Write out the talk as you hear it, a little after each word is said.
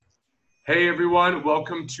Hey everyone,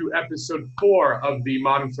 welcome to episode 4 of the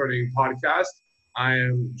Modern Flirting podcast. I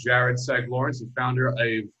am Jared Sag Lawrence, the founder of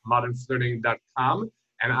modernflirting.com,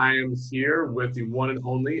 and I am here with the one and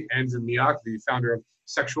only Andrew Miak, the founder of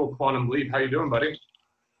Sexual Quantum Leap. How you doing, buddy?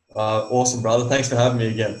 Awesome, brother. Thanks for having me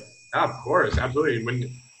again. Yeah, of course, absolutely. When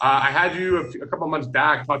I had you a couple months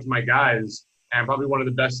back talk to my guys, and probably one of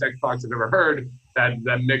the best sex talks I've ever heard. That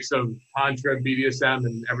mix of tantra, BDSM,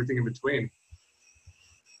 and everything in between.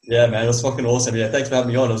 Yeah, man, it was fucking awesome. Yeah, thanks for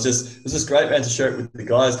having me on. It was just great, man, to share it with the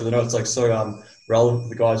guys because I know it's like so relevant for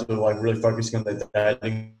the guys who are like really focusing on their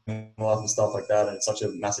dating life and stuff like that, and it's such a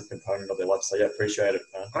massive component of their life. So yeah, appreciate it,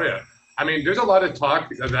 man. Oh yeah. I mean, there's a lot of talk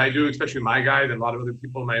that I do, especially my guys and a lot of other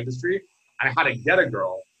people in my industry, on how to get a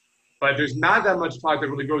girl. But there's not that much talk that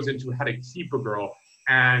really goes into how to keep a girl.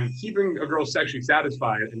 And keeping a girl sexually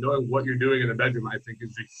satisfied and knowing what you're doing in the bedroom, I think,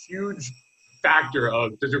 is a huge factor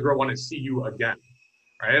of does a girl want to see you again,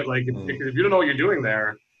 right? Like Mm. if you don't know what you're doing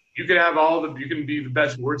there, you can have you can be the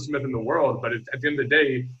best wordsmith in the world, but at the end of the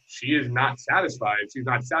day, she is not satisfied. She's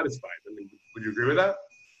not satisfied. I mean, would you agree with that?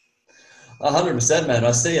 100%, man. I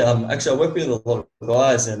see. Actually, I work with a lot of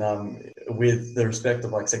guys, and with the respect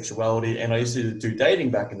of like sexuality, and I used to do dating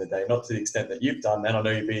back in the day, not to the extent that you've done, man. I know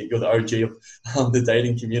you're the OG of the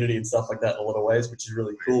dating community and stuff like that in a lot of ways, which is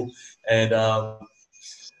really cool. And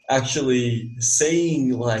actually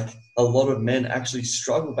seeing like a lot of men actually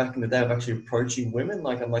struggle back in the day of actually approaching women.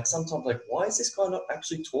 Like I'm like sometimes like, why is this guy not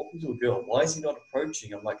actually talking to a girl? Why is he not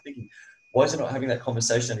approaching? I'm like thinking, why is he not having that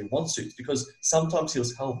conversation that he wants to? It's because sometimes he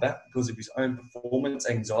was held back because of his own performance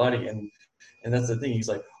anxiety, and that's the thing. He's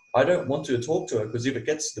like, I don't want to talk to her because if it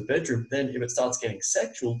gets to the bedroom, then if it starts getting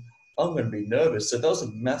sexual, I'm going to be nervous. So that was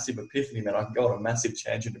a massive epiphany, man. I can go on a massive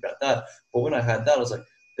tangent about that. But when I had that, I was like,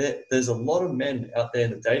 there's a lot of men out there in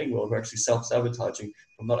the dating world who are actually self-sabotaging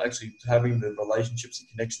from not actually having the relationships and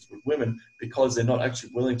connections with women because they're not actually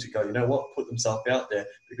willing to go, you know what, put themselves out there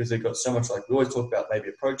because they've got so much, like we always talk about maybe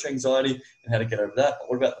approach anxiety and how to get over that. But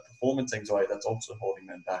what about the performance anxiety that's also holding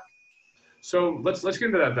men back? So let's get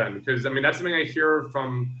into that then, because I mean that's something I hear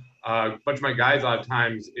from a bunch of my guys a lot of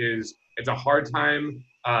times is it's a hard time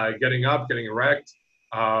getting up, getting erect,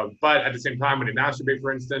 but at the same time when they masturbate,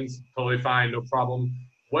 for instance, totally fine, no problem.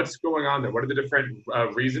 What's going on there? What are the different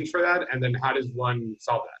reasons for that, and then how does one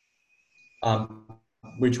solve Um,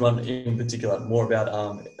 which one in particular? More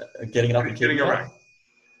about getting it up and that? Getting keeping it erect. up?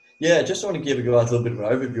 Yeah, just want to give you guys a little bit of an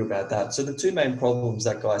overview about that. So the two main problems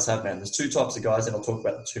that guys have, man, there's two types of guys, and I'll talk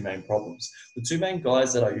about the two main problems. The two main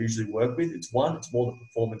guys that I usually work with, it's more the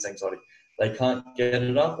performance anxiety. They can't get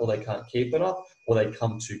it up, or they can't keep it up, or they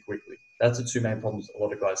come too quickly. That's the two main problems a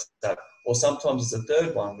lot of guys have. Or sometimes it's a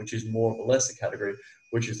third one, which is more of a lesser category,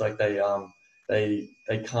 which is like they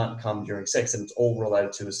can't come during sex, and it's all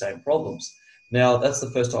related to the same problems. Now that's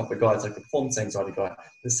the first type of guy. It's like the performance anxiety guy.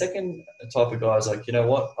 The second type of guy is like, you know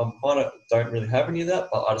what, I'm kind of don't really have any of that,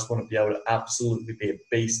 but I just want to be able to absolutely be a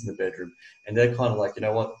beast in the bedroom. And they're kind of like, you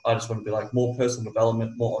know what, I just want to be like more personal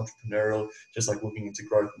development, more entrepreneurial, just like looking into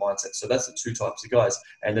growth mindset. So that's the two types of guys,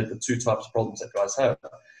 and they're the two types of problems that guys have.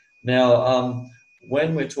 Now,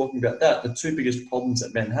 when we're talking about that, the two biggest problems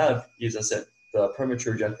that men have is, I said, the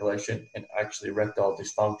premature ejaculation and actually erectile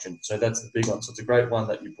dysfunction. So that's the big one. So it's a great one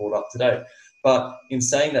that you brought up today. But in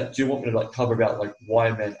saying that, do you want me to like cover about like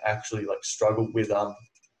why men actually like struggle with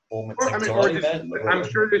performance Or I mean, or anxiety, just man? I'm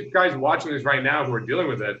sure there's guys watching this right now who are dealing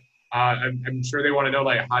with it. I'm sure they want to know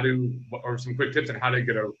like how to or some quick tips on how to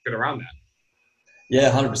get around that. Yeah,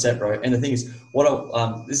 100%, bro. And the thing is,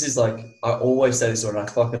 this is like I always say this one, and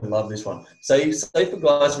I fucking love this one. Say for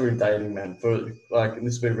guys who are dating, man, for like, and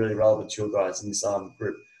this will be really relevant to your guys in this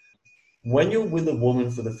group. When you're with a woman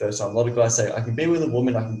for the first time, a lot of guys say, I can be with a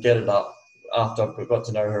woman, I can get it up after I've got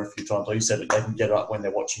to know her a few times. Or you said that they can get it up when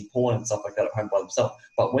they're watching porn and stuff like that at home by themselves.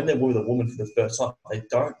 But when they're with a woman for the first time, they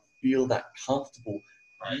don't feel that comfortable,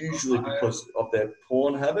 usually because of their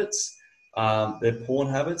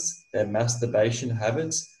masturbation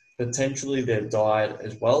habits, potentially their diet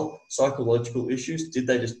as well, psychological issues. Did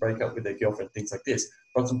they just break up with their girlfriend? Things like this.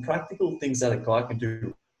 But some practical things that a guy can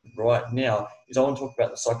do right now is I want to talk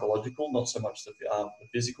about the psychological, not so much the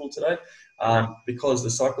physical today, Okay. because the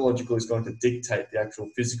psychological is going to dictate the actual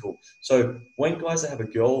physical. So when guys have a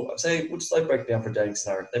girl, say, we'll just like break down for a dating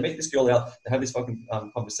scenario. They meet this girl out, they have this fucking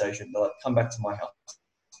conversation, they're like, come back to my house.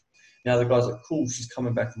 Now the guy's like, cool, she's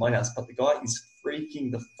coming back to my house, but the guy is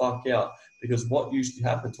freaking the fuck out because what usually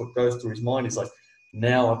happens, what goes through his mind is like,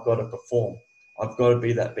 now I've got to perform. I've got to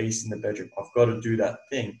be that beast in the bedroom. I've got to do that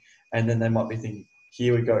thing. And then they might be thinking,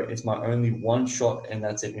 here we go. It's my only one shot and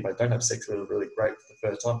that's it. If I don't have sex with her really great for the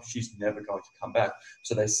first time, she's never going to come back.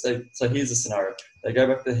 So they say, so here's the scenario. They go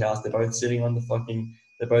back to the house, they're both sitting on the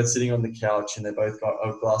couch, and they both got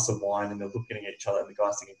a glass of wine, and they're looking at each other, and the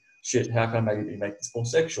guy's thinking, shit, how can I maybe make this more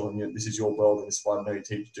sexual? And this is your world, and this is why I know you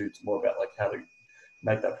teach dudes more about like how to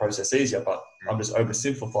make that process easier, but I'm just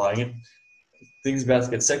oversimplifying it. Things about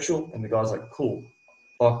to get sexual, and the guy's like, cool,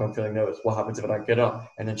 fuck, I'm feeling nervous. What happens if I don't get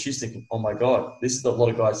up? And then she's thinking, oh my God, this is what a lot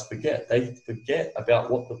of guys forget. They forget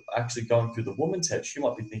about what the actually going through the woman's head. She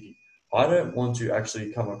might be thinking, I don't want to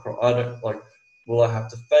actually come across, I don't like, will I have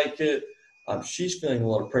to fake it? She's feeling a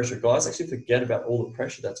lot of pressure. Guys actually forget about all the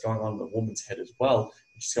pressure that's going on in the woman's head as well.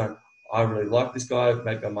 And she's going, I really like this guy.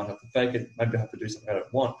 Maybe I might have to fake it. Maybe I have to do something I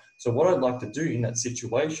don't want. So what I'd like to do in that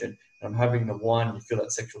situation, and I'm having the wine and you feel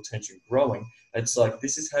that sexual tension growing, it's like,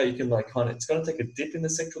 this is how you can like kind of, it's going to take a dip in the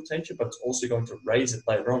sexual tension, but it's also going to raise it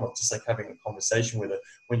later on. It's just like having a conversation with it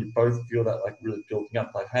when you both feel that like really building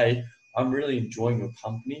up, like, hey, I'm really enjoying your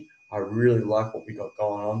company. I really like what we got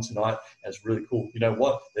going on tonight. And it's really cool. You know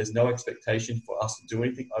what? There's no expectation for us to do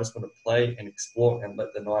anything. I just want to play and explore and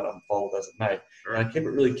let the night unfold as it may. Sure. And I keep it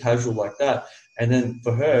really casual like that. And then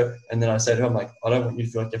for her, and then I say to her, I'm like, I don't want you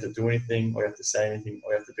to feel like you have to do anything or you have to say anything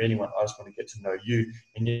or you have to be anyone. I just want to get to know you.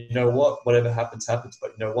 And you know what? Whatever happens, happens.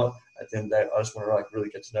 But you know what? At the end of the day, I just want to like really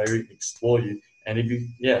get to know you, explore you. And if you,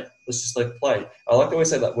 yeah, let's just like play. I like to always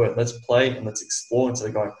say that word, let's play and let's explore instead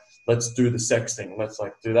of going, let's do the sex thing. Let's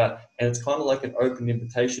like do that. And it's kind of like an open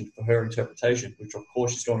invitation for her interpretation, which of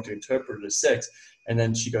course she's going to interpret it as sex. And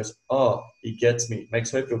then she goes, oh, he gets me,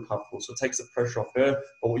 makes her feel comfortable. So it takes the pressure off her.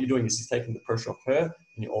 But what you're doing is you're taking the pressure off her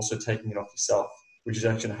and you're also taking it off yourself, which is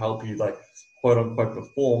actually going to help you like quote unquote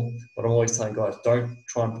perform. But I'm always telling guys, don't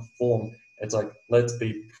try and perform. It's like, let's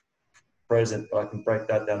be present. But I can break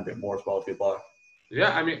that down a bit more as well if you'd like.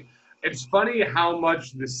 Yeah, I mean, it's funny how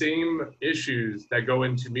much the same issues that go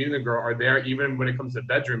into meeting the girl are there even when it comes to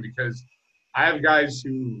bedroom, because I have guys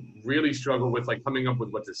who really struggle with like coming up with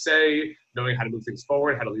what to say, knowing how to move things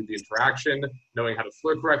forward, how to lead the interaction, knowing how to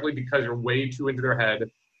flirt correctly because you're way too into their head.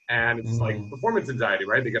 And it's like performance anxiety,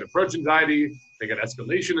 right? They got approach anxiety, they got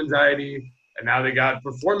escalation anxiety, and now they got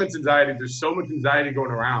performance anxiety. There's so much anxiety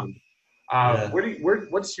going around.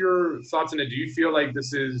 What's your thoughts on it? Do you feel like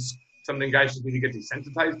this is something guys just need to get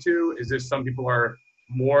desensitized to? Is this some people are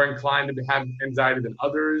more inclined to have anxiety than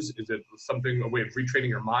others? Is it something, a way of retraining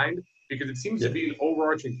your mind? Because it seems to be an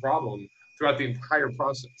overarching problem throughout the entire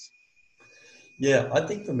process. Yeah, I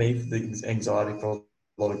think for me, for the anxiety for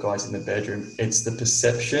a lot of guys in the bedroom, it's the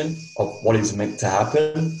perception of what is meant to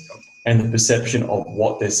happen and the perception of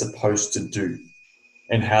what they're supposed to do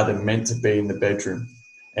and how they're meant to be in the bedroom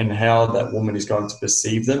and how that woman is going to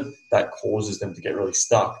perceive them. That causes them to get really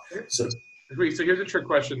stuck. So here's a trick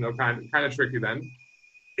question, though, kind of tricky then.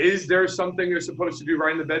 Is there something you're supposed to do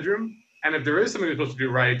right in the bedroom? And if there is something you're supposed to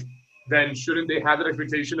do right, then shouldn't they have that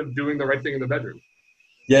expectation of doing the right thing in the bedroom?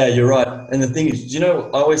 Yeah, you're right. And the thing is, you know,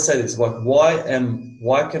 I always say this, like, why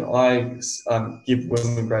can I give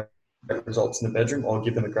women great results in the bedroom or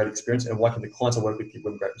give them a great experience? And why can the clients I work with give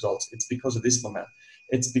women great results? It's because of this format.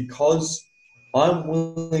 It's because I'm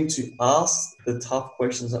willing to ask the tough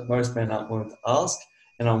questions that most men aren't willing to ask.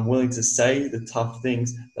 And I'm willing to say the tough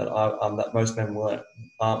things that that most men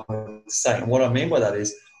aren't willing to say. And what I mean by that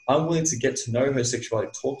is, I'm willing to get to know her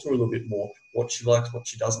sexuality, talk to her a little bit more, what she likes, what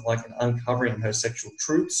she doesn't like, and uncovering her sexual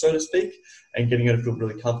truth, so to speak, and getting her to feel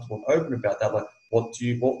really comfortable and open about that. Like, what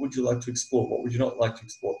would you like to explore? What would you not like to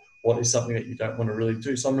explore? What is something that you don't want to really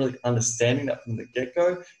do? So I'm really understanding that from the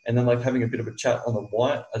get-go, and then like having a bit of a chat on the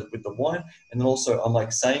wine with the wine, and then also I'm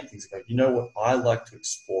like saying things like, you know what I like to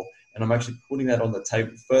explore, and I'm actually putting that on the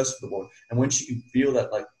table first for the woman, and when she can feel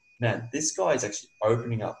that, like, man, this guy is actually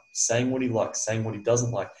opening up, saying what he likes, saying what he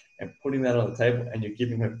doesn't like, and putting that on the table, and you're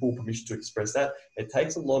giving her full permission to express that. It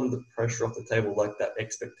takes a lot of the pressure off the table, like that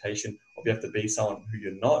expectation of you have to be someone who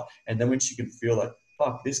you're not. And then when she can feel like,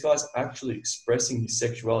 fuck, this guy's actually expressing his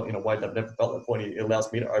sexuality in a way that I've never felt that point. It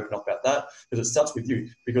allows me to open up about that, because it starts with you.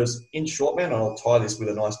 Because in short, man, and I'll tie this with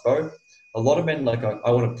a nice bow, a lot of men like,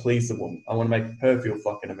 I want to please the woman. I want to make her feel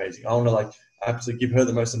fucking amazing. I want to like absolutely give her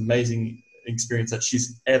the most amazing experience that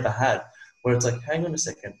she's ever had. Where it's like, hang on a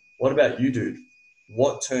second, what about you, dude?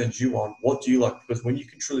 What turns you on? What do you like? Because when you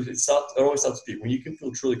can truly, it always starts with you. When you can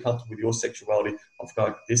feel truly comfortable with your sexuality, of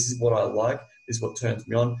going, this is what I like, this is what turns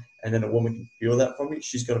me on, and then a woman can feel that from you,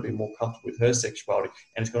 she's going to be more comfortable with her sexuality,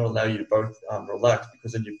 and it's going to allow you to both relax,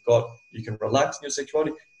 because then you can relax in your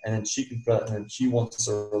sexuality, and then she can feel it, and then she wants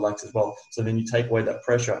to relax as well. So then you take away that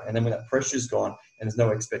pressure, and then when that pressure is gone, and there's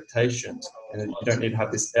no expectations, and then you don't need to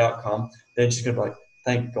have this outcome, then she's going to be like,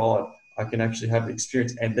 thank God, I can actually have the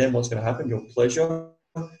experience. And then what's going to happen? Your pleasure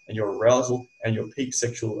and your arousal and your peak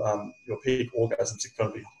your peak orgasms are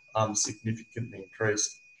going to be significantly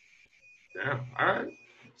increased. Yeah. All right.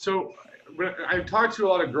 So I've talked to a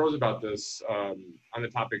lot of girls about this on the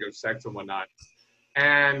topic of sex and whatnot.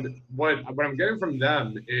 And what I'm getting from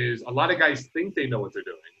them is a lot of guys think they know what they're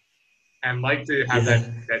doing and like to have Yeah.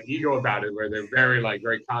 that ego about it where they're very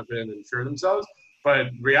confident and sure of themselves.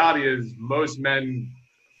 But reality is most men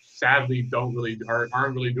sadly aren't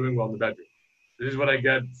really doing well in the bedroom. This is what I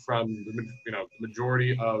get from the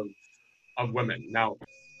majority of women. Now,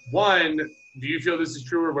 one, do you feel this is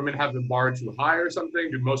true, or women have the bar too high or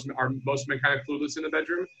something? Are most men kind of clueless in the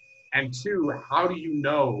bedroom? And two, how do you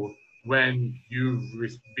know when you've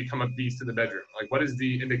become a beast in the bedroom? Like, what is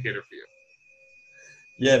the indicator for you?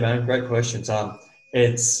 Yeah, man, great questions.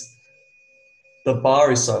 It's the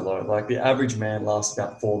bar is so low. Like the average man lasts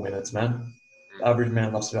about 4 minutes, man. The average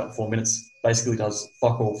man lasts about 4 minutes. Basically, does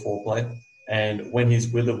fuck all foreplay. And when he's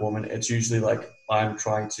with a woman, it's usually like I'm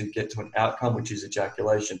trying to get to an outcome, which is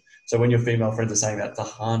ejaculation. So when your female friends are saying that, it's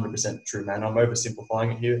 100% true, man. I'm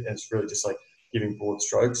oversimplifying it here, and it's really just like giving broad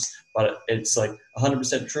strokes, but it's like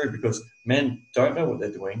 100% true because men don't know what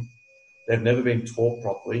they're doing. They've never been taught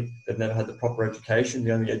properly. They've never had the proper education.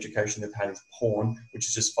 The only education they've had is porn, which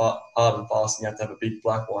is just hard and fast, and you have to have a big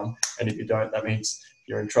black one. And if you don't, that means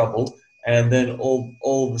you're in trouble. And then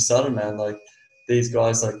all of a sudden, man, like these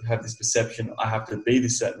guys like have this perception, I have to be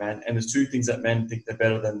this certain man. And there's two things that men think they're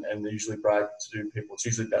better than, and they usually brag to people. It's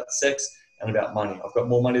usually about sex and about money. I've got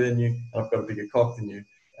more money than you, and I've got a bigger cock than you.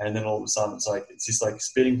 And then all of a sudden, it's just like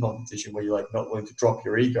spitting competition where you're like not willing to drop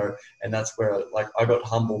your ego, and that's where like I got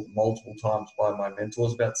humbled multiple times by my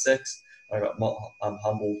mentors about sex. I got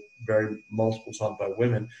humbled very multiple times by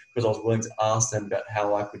women because I was willing to ask them about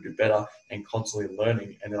how I could do better and constantly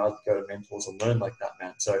learning. And then I'd go to mentors and learn like that,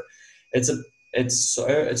 man. So it's a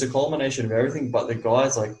it's a culmination of everything. But the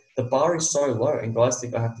guys like the bar is so low, and guys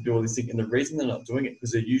think I have to do all this thing, and the reason they're not doing it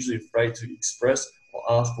because they're usually afraid to express or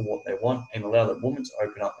ask for what they want and allow the woman to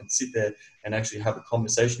open up and sit there and actually have a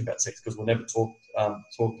conversation about sex because we'll never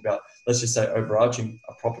talked about, let's just say overarching,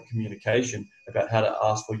 a proper communication about how to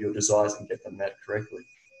ask for your desires and get them met correctly.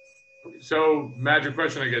 So, magic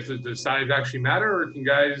question, I guess, does size actually matter, or can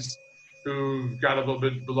guys who got a little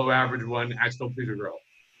bit below average one still please a girl?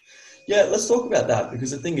 Yeah, let's talk about that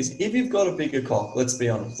because the thing is, if you've got a bigger cock, let's be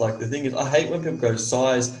honest. Like the thing is, I hate when people go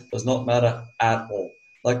size does not matter at all.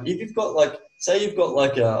 Like if you've got like, say you've got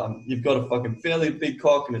like you've got a fucking fairly big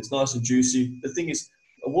cock and it's nice and juicy. The thing is,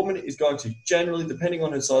 a woman is going to generally, depending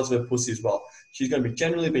on her size of her pussy as well, she's going to be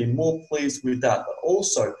generally be more pleased with that. But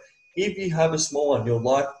also, if you have a small one, your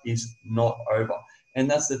life is not over, and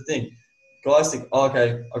that's the thing. Guys think, oh,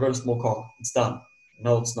 okay, I got a small cock, it's done.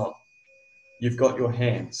 No, it's not. You've got your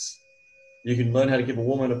hands. You can learn how to give a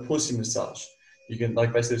woman a pussy massage. You can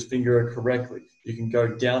like basically just finger her correctly. You can go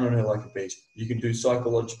down on her like a beast. You can do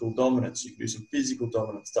psychological dominance. You can do some physical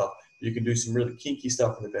dominant stuff. You can do some really kinky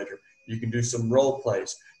stuff in the bedroom. You can do some role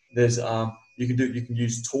plays. There's you can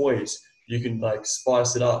use toys. You can like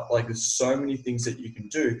spice it up. Like there's so many things that you can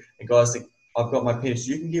do. And guys think, I've got my penis.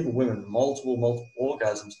 You can give a woman multiple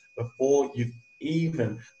orgasms before you've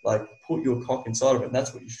even like put your cock inside of it. And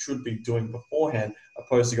that's what you should be doing beforehand,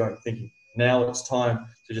 opposed to going thinking, now it's time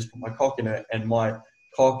to just put my cock in it, and my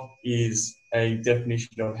cock is a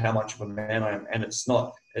definition of how much of a man I am, and it's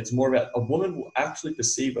not. It's more about a woman will actually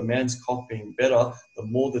perceive a man's cock being better the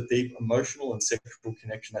more the deep emotional and sexual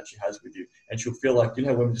connection that she has with you. And she'll feel like, you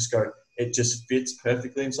know, women just go, it just fits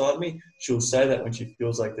perfectly inside me. She'll say that when she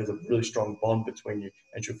feels like there's a really strong bond between you,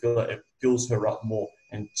 and she'll feel that it fills her up more,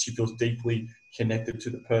 and she feels deeply connected to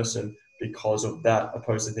the person because of that,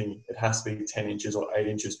 opposed to thinking it has to be 10 inches or 8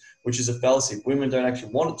 inches, which is a fallacy. Women don't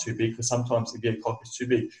actually want it too big because sometimes if their cock is too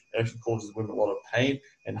big, it actually causes women a lot of pain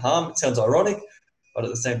and harm. It sounds ironic, but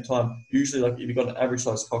at the same time, usually like if you've got an average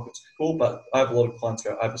size cock, it's cool, but I have a lot of clients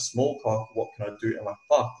go, I have a small cock, what can I do? Am I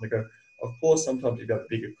fucked? And they go, of course, sometimes if you have a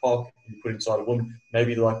bigger cock and you put it inside a woman,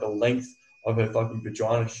 maybe like the length of her fucking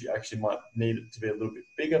vagina, she actually might need it to be a little bit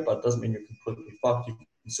bigger, but it doesn't mean you're completely fucked. You can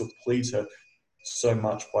still please her so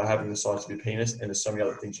much by having the size of your penis, and there's so many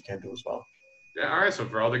other things you can do as well. Yeah, all right. So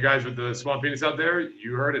for all the guys with the small penis out there,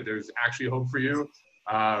 you heard it. There's actually hope for you.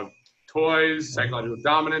 Uh, Toys, psychological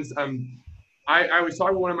dominance. I was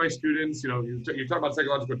talking to one of my students. You know, you talk about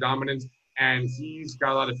psychological dominance, and he's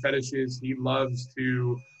got a lot of fetishes. He loves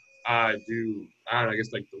to do, I don't know, I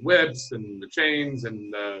guess like the whips and the chains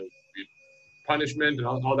and the punishment and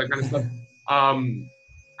all that kind of stuff.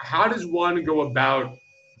 How does one go about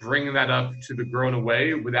bringing that up to the girl in a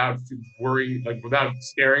way without worrying, like without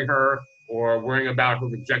scaring her or worrying about her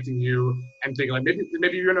rejecting you and thinking like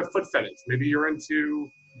maybe you're in a foot fetish, maybe you're into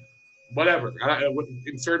whatever,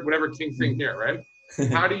 insert whatever kink thing here, right?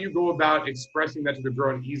 How do you go about expressing that to the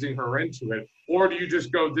girl and easing her into it? Or do you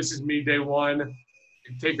just go, this is me day one,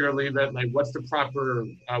 take it or leave it? Like, what's the proper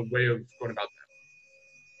way of going about that?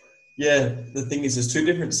 Yeah, the thing is, there's two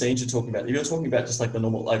different scenes you're talking about. If you're talking about just like the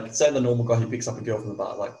normal, like say the normal guy who picks up a girl from the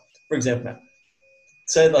bar, like for example, man,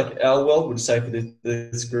 say like our world would say for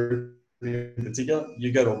this group in particular,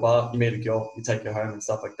 you go to a bar, you meet a girl, you take her home and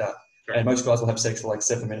stuff like that. Sure. And most guys will have sex for like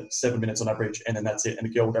 7 minutes on average, and then that's it. And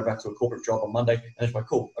the girl will go back to a corporate job on Monday, and it's like,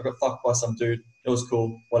 cool, I got fucked by some dude. It was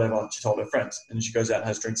cool, whatever. She told her friends, and then she goes out and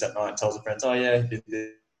has drinks at night and tells her friends, oh yeah, he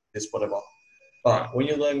did this, whatever. But when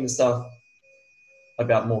you're learning the stuff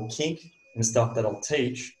about more kink and stuff that I'll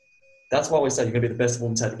teach, that's why we say you're going to be the best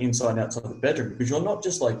woman's had inside and outside of the bedroom, because you're not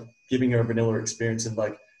just like giving her a vanilla experience and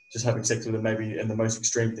like just having sex with her maybe, and the most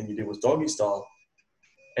extreme thing you did was doggy style.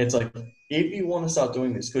 It's like, if you want to start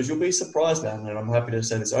doing this, because you'll be surprised, man, and I'm happy to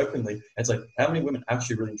say this openly, it's like how many women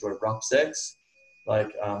actually really enjoy rough sex, like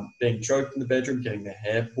being choked in the bedroom, getting their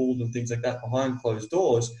hair pulled and things like that behind closed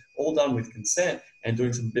doors, all done with consent and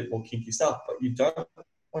doing some bit more kinky stuff. But you don't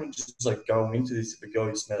want to just like go into this if a girl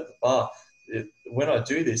you just met at the bar. When I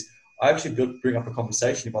do this, I actually bring up a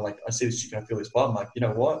conversation. If I see this, you can feel this vibe. I'm like, you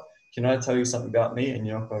know what? Can I tell you something about me and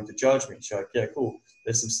you're not going to judge me? She's like, yeah, cool.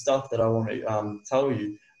 There's some stuff that I want to tell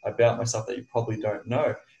you about myself that you probably don't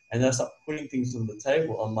know. And then I start putting things on the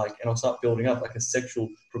table. I'm like, and I'll start building up like a sexual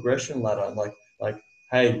progression ladder. I'm like,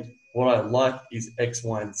 hey, what I like is X,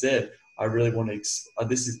 Y, and Z. I really want to,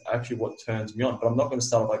 this is actually what turns me on. But I'm not going to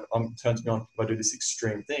start like, turns me on if I do this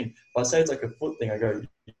extreme thing. If I say it's like a foot thing, I go,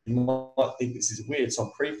 you might think this is weird. So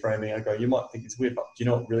I'm pre-framing. I go, you might think it's weird, but do you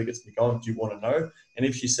know what really gets me going? Do you want to know? And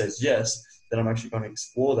if she says yes, then I'm actually going to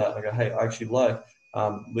explore that. And I go, hey, I actually like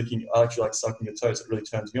licking, I actually like sucking your toes. It really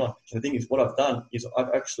turns me on. And the thing is, what I've done is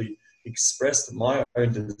I've actually expressed my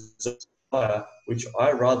own desire, which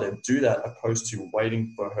I rather do that opposed to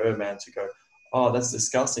waiting for her, man, to go, oh, that's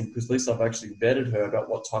disgusting, because at least I've actually vetted her about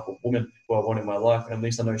what type of woman who I want in my life. And at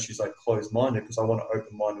least I know she's like closed-minded, because I want an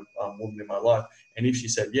open-minded woman in my life. And if she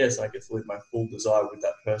said yes, I get to live my full desire with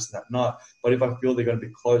that person that night. But if I feel they're going to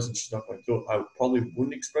be closed and she's not going to do it, I probably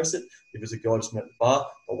wouldn't express it if it's a guy just met at the bar.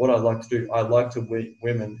 But what I like to do, I like to meet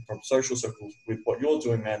women from social circles with what you're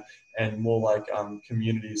doing, man, and more like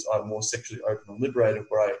communities are more sexually open and liberated,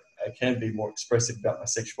 where I can be more expressive about my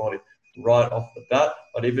sexuality right off the bat.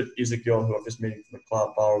 But if it is a girl who I'm just meeting from a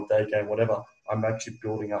club, bar, or day game, whatever, I'm actually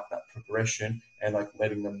building up that progression and like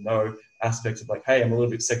letting them know aspects of like, hey, I'm a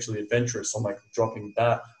little bit sexually adventurous. So I'm like dropping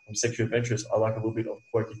that. I'm sexually adventurous. I like a little bit of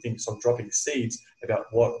quirky things. So I'm dropping seeds about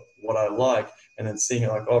what I like, and then seeing it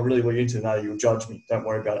like, oh, really, what are you into? No, you'll judge me. Don't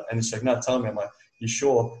worry about it. And it's like, no, tell me. I'm like, you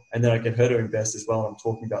sure? And then I get her to invest as well. And I'm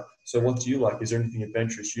talking about, so what do you like? Is there anything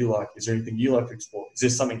adventurous you like? Is there anything you like to explore? Is there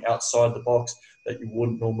something outside the box that you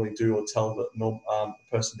wouldn't normally do or tell the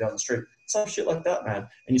person down the street? Some shit like that, man.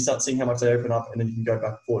 And you start seeing how much they open up, and then you can go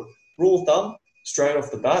back and forward. Rule of thumb, straight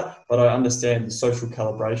off the bat, but I understand the social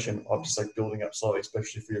calibration of just like building up slowly,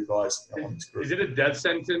 especially for your guys on this group. Is it a death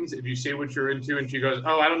sentence if you say what you're into and she goes,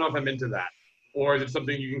 oh, I don't know if I'm into that? Or is it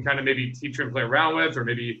something you can kind of maybe teach her and play around with? Or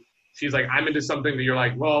maybe she's like, I'm into something that you're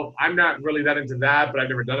like, well, I'm not really that into that, but I've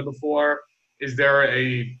never done it before. Is there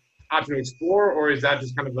a option to explore, or is that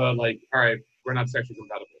just kind of a like, all right, we're not sexually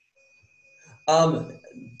compatible?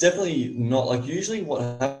 Definitely not. Like usually what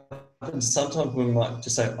happens, sometimes we might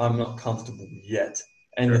just say, I'm not comfortable yet.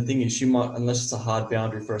 And Sure. the thing is, she might, unless it's a hard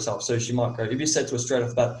boundary for herself, so she might go, if you said to her straight off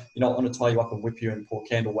the bat, you know, I want to tie you up and whip you and pour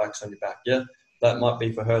candle wax on your back, yeah? That might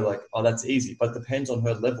be for her like, oh, that's easy. But it depends on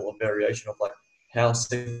her level of variation of like how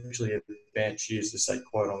sexually advanced she is, to say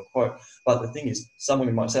quote unquote. But the thing is, some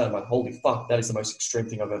women might say, I'm like, holy fuck, that is the most extreme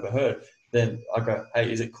thing I've ever heard. Then I go,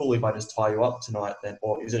 hey, is it cool if I just tie you up tonight then?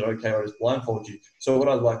 Or is it okay if I just blindfold you? So what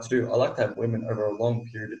I like to do, I like to have women over a long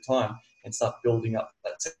period of time and start building up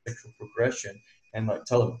that sexual progression, and like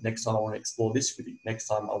tell them, next time I want to explore this with you. Next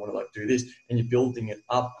time I want to like do this. And you're building it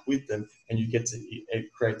up with them, and you get to,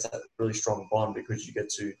 it creates a really strong bond, because you get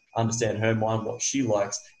to understand her mind, what she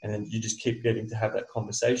likes, and then you just keep getting to have that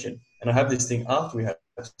conversation. And I have this thing after we have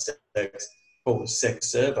sex called a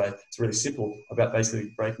sex survey. It's really simple, about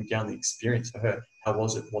basically breaking down the experience for her. How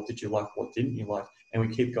was it? What did you like? What didn't you like? And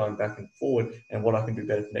we keep going back and forward, and what I can do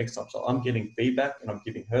better for next time. So I'm getting feedback and I'm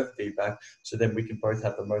giving her feedback, so then we can both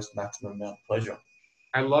have the most maximum amount of pleasure.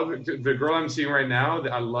 I love it. The girl I'm seeing right now,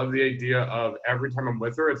 I love the idea of every time I'm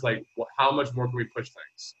with her, it's like, well, how much more can we push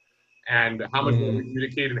things? And how much more can we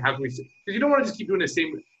communicate, and how can we, because you don't want to just keep doing the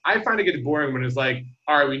same. I find it gets boring when it's like,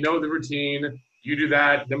 all right, we know the routine. you do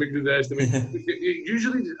that, then we do this. Then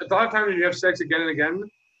usually, a lot of times when you have sex again and again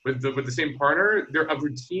with the same partner, a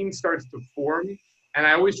routine starts to form, and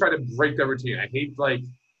I always try to break that routine. I hate like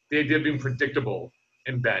the idea of being predictable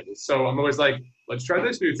in bed. So I'm always like, let's try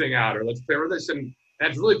this new thing out, or let's play with this, and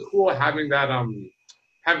that's really cool having that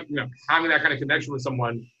having that kind of connection with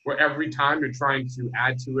someone where every time you're trying to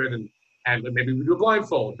add to it, and maybe we do a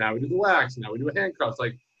blindfold, now we do the wax, now we do a handcuffs,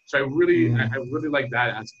 like. So I really like that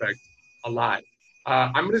aspect a lot.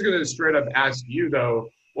 I'm just going to straight up ask you though,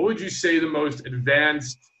 what would you say the most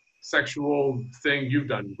advanced sexual thing you've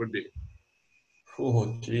done would be?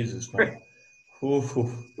 Oh, Jesus, man. Ooh.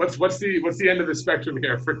 What's the end of the spectrum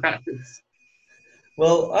here for that?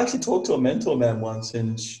 Well, I actually talked to a mentor man once,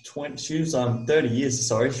 and she was 30 years.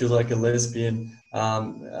 Sorry, she was like a lesbian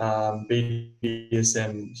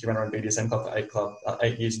BDSM. She ran her own BDSM club for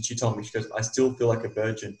 8 years, and she told me, she goes, I still feel like a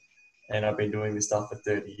virgin, and I've been doing this stuff for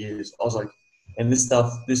 30 years. I was like, and this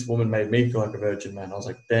woman made me feel like a virgin, man. I was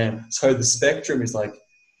like, damn. So the spectrum is like,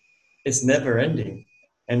 it's never ending.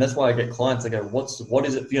 And that's why I get clients. I go, what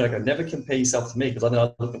is it for you? Like, I never compare yourself to me, because I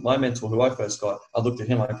look at my mentor who I first got. I looked at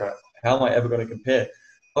him. I go, how am I ever going to compare?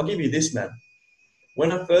 I'll give you this, man.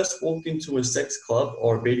 When I first walked into a sex club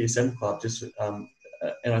or a BDSM club,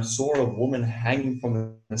 and I saw a woman hanging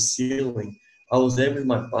from the ceiling, I was there with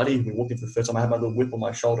my buddy. We walked in for the first time. I had my little whip on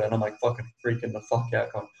my shoulder, and I'm like fucking freaking the fuck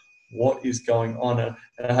out, going, what is going on? And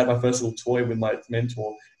I had my first little toy with my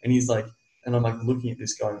mentor, and he's like, and I'm like looking at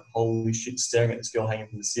this, going, holy shit, staring at this girl hanging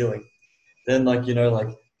from the ceiling. Then, like,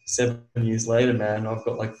 7 years later, man, I've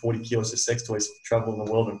got like 40 kilos of sex toys traveling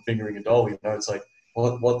the world and fingering a doll. It's like,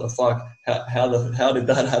 what the fuck? How did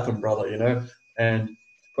that happen, brother? And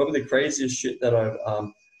probably the craziest shit that I've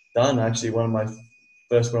done, actually, one of my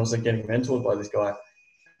first, when I was like getting mentored by this guy,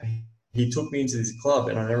 he took me into this club,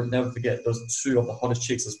 and I never forget, there was two of the hottest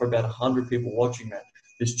chicks. There's probably about 100 people watching, man.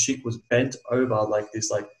 This chick was bent over like this,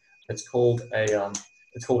 like, it's called a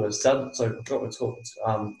saddle. So I forgot what it's called. It's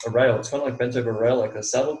a rail. It's kind of like bent over a rail, like a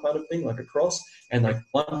saddle kind of thing, like a cross. And like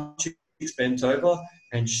one chick's bent over,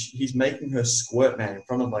 and he's making her squirt, man, in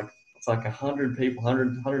front of like, it's like 100 people,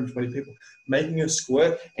 120 people, making her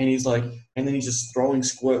squirt. And he's like, and then he's just throwing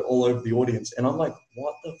squirt all over the audience. And I'm like,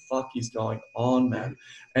 what the fuck is going on, man?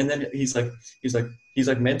 And then he's like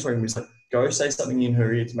mentoring me. He's like, go say something in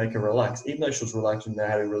her ear to make her relax. Even though she was relaxed and they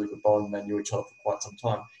had a really good bond and they knew each other for quite some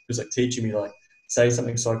time, he was like teaching me, like, say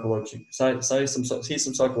something psychological, here's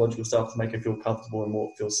some psychological stuff to make her feel comfortable and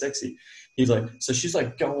more feel sexy. He's like, so she's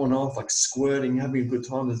like going off, like squirting, having a good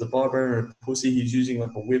time. There's a vibrator and a pussy. He's using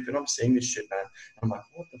like a whip, and I'm seeing this shit, man. I'm like,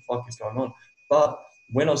 what the fuck is going on? But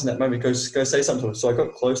when I was in that moment, go say something to her. So I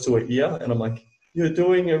got close to her ear, and I'm like, you're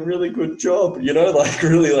doing a really good job, like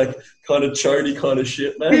really like kind of chody kind of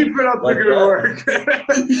shit, man. Keep it up, like the good work.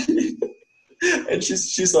 And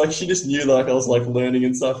she's like, she just knew like I was like learning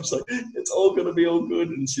and stuff. She's like, it's all gonna be all good,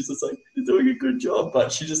 and she's just like, you're doing a good job.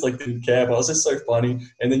 But she just like didn't care. But it was just so funny.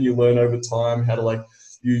 And then you learn over time how to like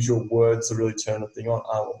use your words to really turn a thing on,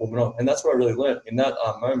 a woman on. And that's what I really learned in that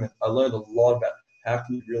moment. I learned a lot about how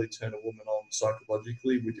can you really turn a woman on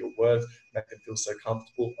psychologically with your words, make them feel so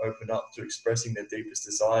comfortable, open up to expressing their deepest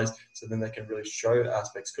desires, so then they can really show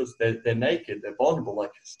aspects, because they're naked, they're vulnerable.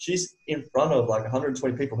 Like, she's in front of like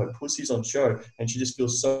 120 people, her pussy's on show, and she just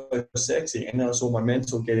feels so sexy. And then I saw my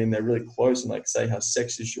mentor get in there really close and like say how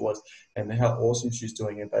sexy she was and how awesome she's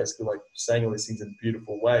doing, and basically like saying all these things in a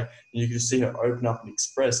beautiful way. And you can just see her open up and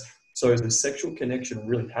express. So the sexual connection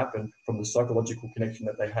really happened from the psychological connection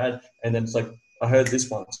that they had. And then it's like, I heard this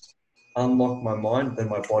once, unlock my mind, then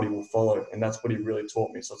my body will follow. And that's what he really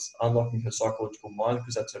taught me. So it's unlocking her psychological mind,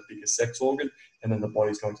 because that's her biggest sex organ, and then the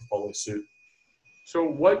body's going to follow suit. So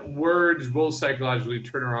what words will psychologically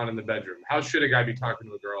turn her on in the bedroom? How should a guy be talking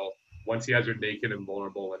to a girl once he has her naked and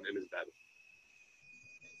vulnerable and in his bed?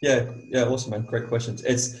 Yeah, awesome, man. Great questions.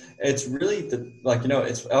 It's really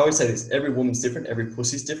I always say this, every woman's different, every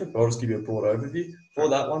pussy's different, but I'll just give you a broad overview. For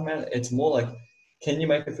that one, man, it's more like, can you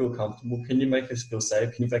make her feel comfortable? Can you make her feel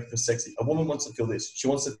safe? Can you make her feel sexy? A woman wants to feel this. She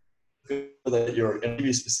wants to feel that you're, and I'll give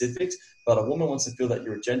you specifics, but a woman wants to feel that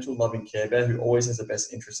you're a gentle, loving Care Bear who always has the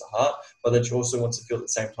best interests at heart, but that she also wants to feel at the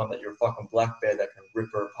same time that you're a fucking black bear that can rip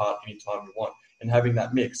her apart anytime you want, and having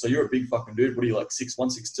that mix. So you're a big fucking dude. What are you, like 6'1",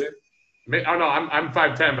 6'2"? Oh no, I'm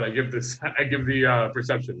 5'10", but I give the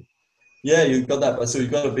perception. Yeah, you've got that, but so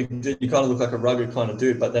you've got a big dude. You kind of look like a rugged kind of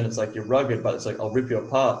dude, but then it's like you're rugged, but it's like I'll rip you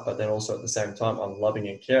apart, but then also at the same time I'm loving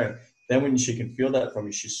and caring. Then when she can feel that from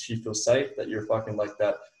you, she feels safe that you're fucking like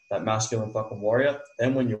that masculine fucking warrior.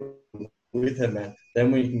 Then when you're with her, man,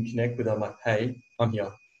 then when you can connect with her, I'm like, hey, I'm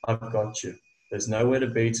here, I've got you. There's nowhere to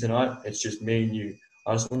be tonight. It's just me and you.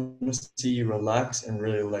 I just want to see you relax and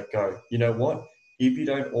really let go. You know what? If you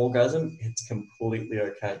don't orgasm, it's completely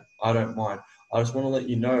okay. I don't mind. I just want to let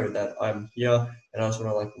you know that I'm here, and I just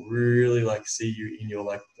want to like really like see you in your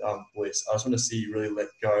like bliss. I just want to see you really let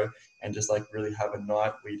go and just like really have a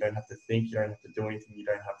night where you don't have to think, you don't have to do anything, you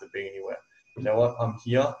don't have to be anywhere. You know what? I'm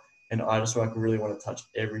here, and I just like really want to touch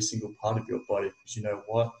every single part of your body, because you know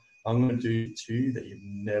what? I'm going to do to you that you've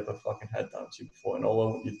never fucking had done to you before. And all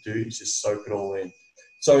I want you to do is just soak it all in.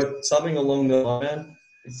 So something along the line,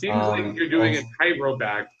 It seems like you're doing a tightrope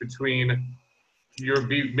act between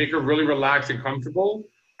make her really relaxed and comfortable,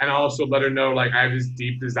 and also let her know like I have this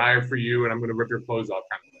deep desire for you, and I'm going to rip your clothes off,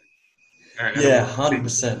 kind of thing. yeah,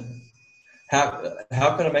 100%.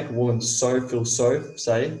 How can I make a woman feel so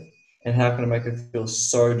safe, and how can I make her feel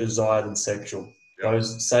so desired and sexual? Yeah.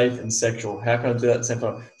 Those safe and sexual. How can I do that at the same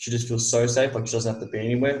time? She just feels so safe, like she doesn't have to be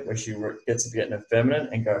anywhere, where she gets to get in her feminine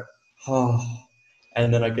and go, oh,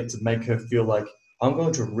 and then I get to make her feel like I'm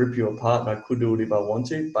going to rip you apart, and I could do it if I want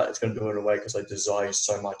to, but it's going to do it in a way because I desire you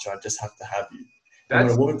so much. I just have to have you. And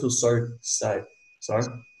when a woman feels so safe, sorry.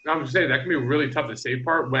 I'm just saying that can be really tough, the safe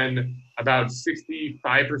part, when about 65%,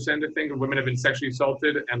 I think, of women have been sexually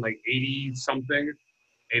assaulted, and like 80 something,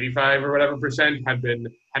 85 or whatever percent had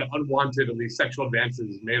unwanted, at least, sexual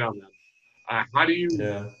advances made on them. How do you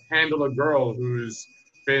handle a girl who's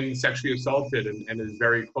been sexually assaulted and is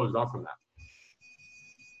very closed off from that?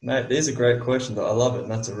 Mate, these are great questions. I love it,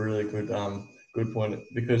 and that's a really good point.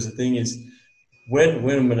 Because the thing is, when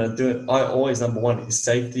women are doing, I always, number one is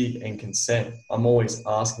safety and consent. I'm always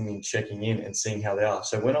asking and checking in and seeing how they are.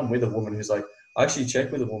 So when I'm with a woman who's like, I actually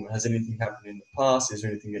check with a woman, has anything happened in the past? Is there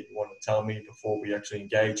anything that you want to tell me before we actually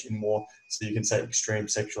engage in more, so you can say, extreme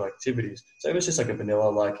sexual activities? So if it's just like a vanilla,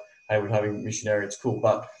 like, hey, we're having missionary, it's cool.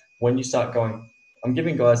 But when you start going, I'm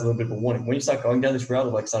giving guys a little bit of a warning. When you start going down this route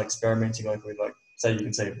of like start experimenting, like with like, say, you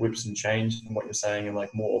can say whips and chains from what you're saying, and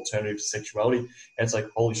like more alternative sexuality, and it's like,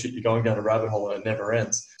 holy shit, you're going down a rabbit hole and it never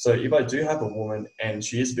ends. So if I do have a woman and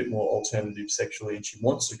she is a bit more alternative sexually and she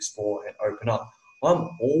wants to explore and open up, I'm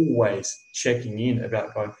always checking in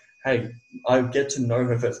about going, hey, I get to know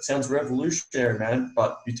her first. It sounds revolutionary, man,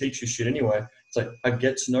 but you teach your shit anyway. It's like, I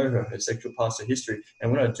get to know her sexual past, her history.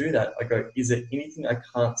 And when I do that, I go, is there anything I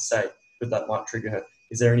can't say that might trigger her?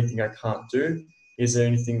 Is there anything I can't do? Is there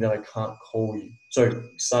anything that I can't call you? So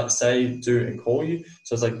say, do, and call you.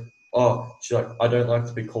 So it's like, oh, she's like, I don't like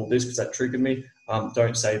to be called this because that triggered me.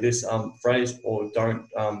 Don't say this phrase, or don't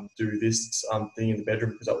do this thing in the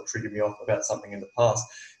bedroom because that will trigger me off about something in the past.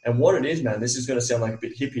 And what it is, man, this is going to sound like a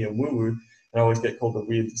bit hippie and woo-woo, and I always get called the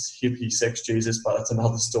weird hippie sex Jesus, but that's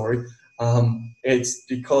another story. It's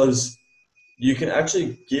because you can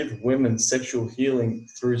actually give women sexual healing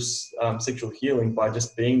through sexual healing by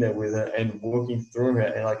just being there with her and working through her,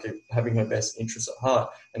 and like having her best interests at heart,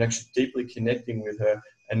 and actually deeply connecting with her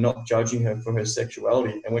and not judging her for her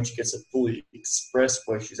sexuality. And when she gets to fully express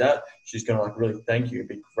where she's at, she's going to like really thank you and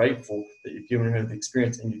be grateful that you've given her the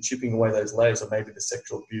experience, and you're chipping away those layers of maybe the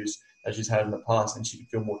sexual abuse that she's had in the past, and she can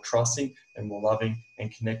feel more trusting and more loving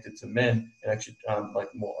and connected to men, and actually like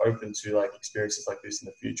more open to like experiences like this in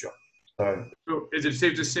the future. So is it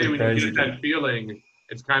safe to say when you get that feeling,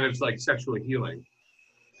 it's kind of like sexual healing?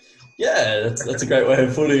 Yeah, that's a great way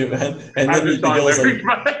of putting it, man. And then the girl's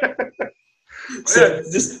like, so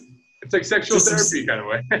it's like sexual therapy kind of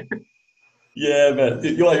way. Yeah, man.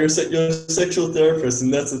 You're a sexual therapist,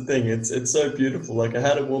 and that's the thing. It's so beautiful. Like, I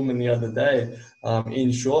had a woman the other day,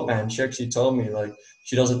 in short, man, she actually told me like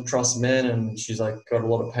she doesn't trust men, and she's like got a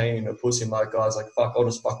lot of pain in her pussy. And my guy's like, fuck, I'll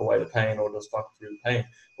just fuck away the pain, or just fuck through the pain.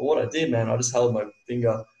 But what I did, man, I just held my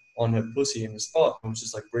finger on her pussy in the spot. I was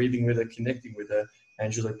just like breathing with her, connecting with her,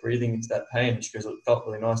 and she was like breathing into that pain. And she goes, it felt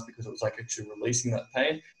really nice because it was like actually releasing that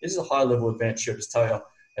pain. This is a high level advanced show, just tell you.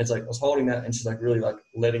 It's like I was holding that, and she's like really like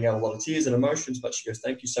letting out a lot of tears and emotions. But she goes,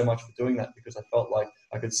 "Thank you so much for doing that, because I felt like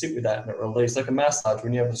I could sit with that and it released, like a massage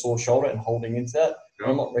when you have a sore shoulder and holding into that." Yeah.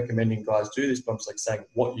 I'm not recommending guys do this, but I'm just like saying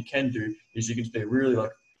what you can do is you can just be really like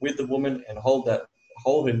with the woman and hold her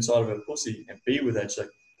inside of her pussy and be with her. And she's like,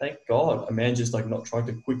 "Thank God, a man just like not trying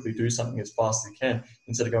to quickly do something as fast as he can,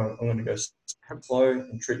 instead of going, I'm going to go slow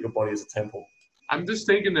and treat your body as a temple." I'm just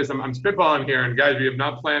thinking this. I'm spitballing here, and guys, we have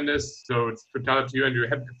not planned this, so it's put out to you, Andrew.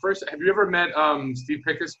 First, have you ever met Steve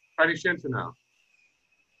Pickus by any chance or no?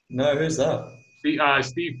 No, who's that?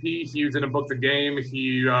 Steve P. He was in a book, The Game.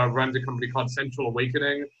 He runs a company called Sensual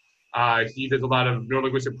Awakening. He does a lot of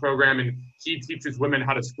neurolinguistic programming, and he teaches women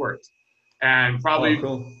how to squirt. And probably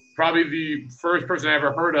the first person I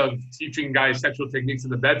ever heard of teaching guys sexual techniques in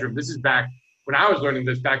the bedroom. This is back when I was learning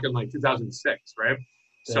this back in like 2006, right?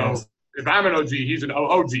 So if I'm an OG, he's an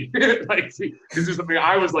OG. Like, this is something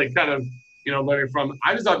I was like kind of, learning from.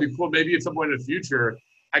 I just thought it'd be cool. Maybe at some point in the future,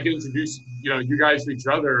 I can introduce, you guys to each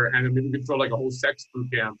other, and then maybe we could throw like a whole sex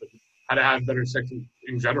boot camp and how to have better sex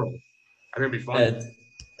in general. I think it'd be fun.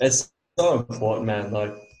 It's so important, man.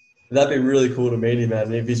 Like, that'd be really cool to meet him,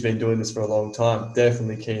 man. If he's been doing this for a long time,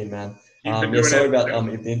 definitely keen, man. He's been Yeah, doing sorry it. about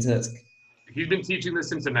if the internet's. He's been teaching this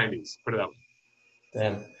since the 90s. Put it that way.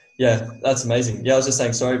 Damn. Yeah, that's amazing. Yeah, I was just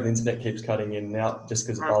saying, sorry if the internet keeps cutting in and out just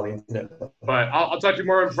because of all the internet. But I'll talk to you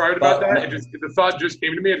more in private about that. The thought just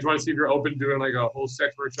came to me. I just want to see if you're open to doing like a whole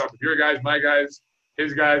sex workshop with your guys, my guys,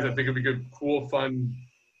 his guys. I think it'd be good, cool, fun,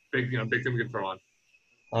 big thing we could throw on.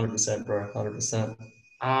 100%, bro.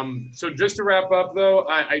 100%. So just to wrap up, though,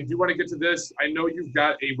 I do want to get to this. I know you've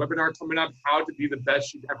got a webinar coming up, How to Be the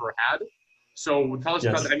Best You've Ever Had. So tell us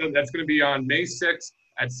about that. I know that's going to be on May 6th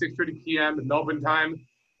at 6:30 p.m. Melbourne time.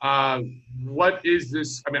 What is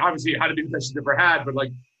this? I mean, obviously, how to be the best you've ever had, but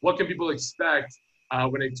like, what can people expect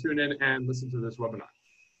when they tune in and listen to this webinar?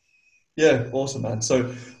 Yeah, awesome, man.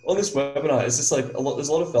 So on this webinar, it's just like there's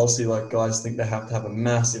a lot of fallacy. Like, guys think they have to have a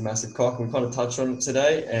massive, massive cock, and we kind of touched on it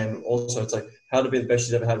today. And also, it's like how to be the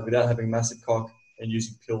best you've ever had without having a massive cock and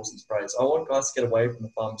using pills and sprays. I want guys to get away from the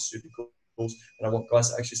pharmaceuticals, and I want guys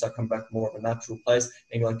to actually start coming back more of a natural place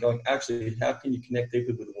and like going, actually, how can you connect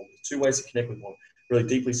deeply with a woman? There's 2 ways to connect with a woman: really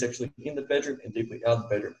deeply sexually in the bedroom and deeply out of the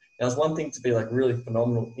bedroom. Now, it's one thing to be like really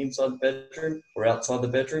phenomenal inside the bedroom or outside the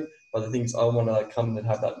bedroom, but the things I want to like come and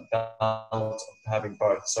have that balance of having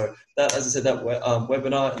both. So that, as I said, that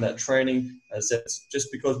webinar and that training, as I said,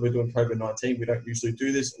 just because we're doing COVID-19, we don't usually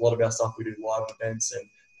do this. A lot of our stuff we do live events and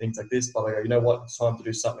things like this, but I go, you know what, it's time to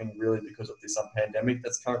do something really because of this pandemic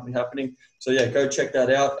that's currently happening. So yeah, go check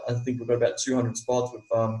that out. I think we've got about 200 spots. We've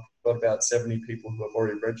got about 70 people who have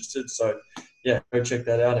already registered. So yeah, go check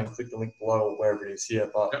that out and click the link below or wherever it is here.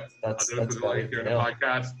 But that's about it here in the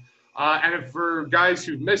podcast. And for guys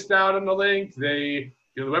who've missed out on the link, the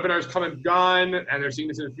webinar's come and gone, and they're seeing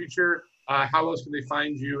this in the future. How else can they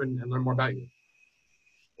find you and learn more about you?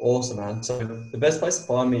 Awesome, man. So the best place to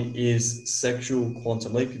find me is Sexual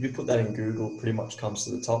Quantum Leap. If you put that in Google, it pretty much comes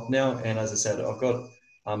to the top now. And as I said, I've got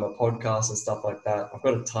a podcast and stuff like that. I've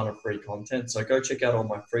got a ton of free content. So go check out all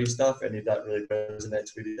my free stuff. And if that really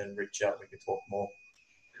resonates with you, then reach out. We can talk more.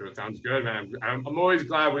 Cool. Sounds good, man. I'm always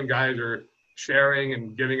glad when guys are sharing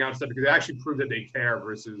and giving out stuff because they actually prove that they care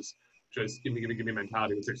versus just give me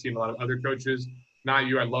mentality, which I've seen a lot of other coaches. Not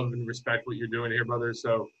you. I love and respect what you're doing here, brother.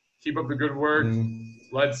 So keep up the good work.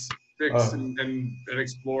 Let's fix and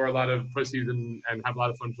explore a lot of pussies and have a lot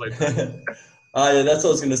of fun playtime. Yeah, that's what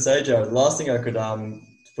I was going to say, Jared. The last thing I could,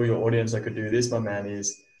 for your audience, I could do this, my man,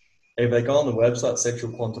 is if they go on the website,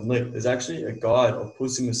 Sexual Quantum Leap, there's actually a guide of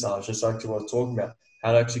pussy massage, just like what I was talking about,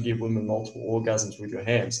 how to actually give women multiple orgasms with your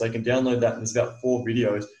hands. So they can download that, and there's about 4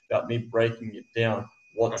 videos about me breaking it down,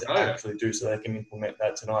 what to actually do, so they can implement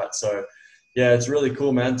that tonight. So yeah, it's really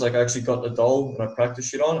cool, man. It's like I actually got the doll and I practice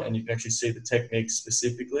shit on, and you can actually see the techniques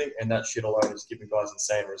specifically, and that shit alone is giving guys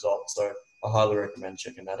insane results. So I highly recommend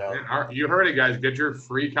checking that out. Man, you heard it, guys. Get your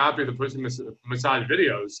free copy of the pussy massage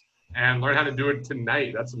videos and learn how to do it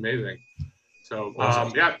tonight. That's amazing. So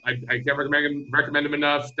yeah, I can't recommend him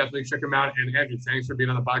enough. Definitely check him out. And Andrew, thanks for being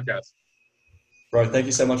on the podcast. Bro, thank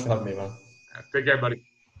you so much for having me, man. Take care, buddy.